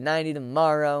episode 90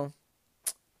 tomorrow.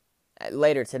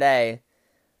 Later today.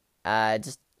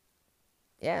 Later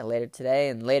today.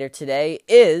 And later today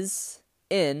is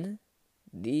in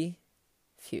the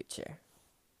future.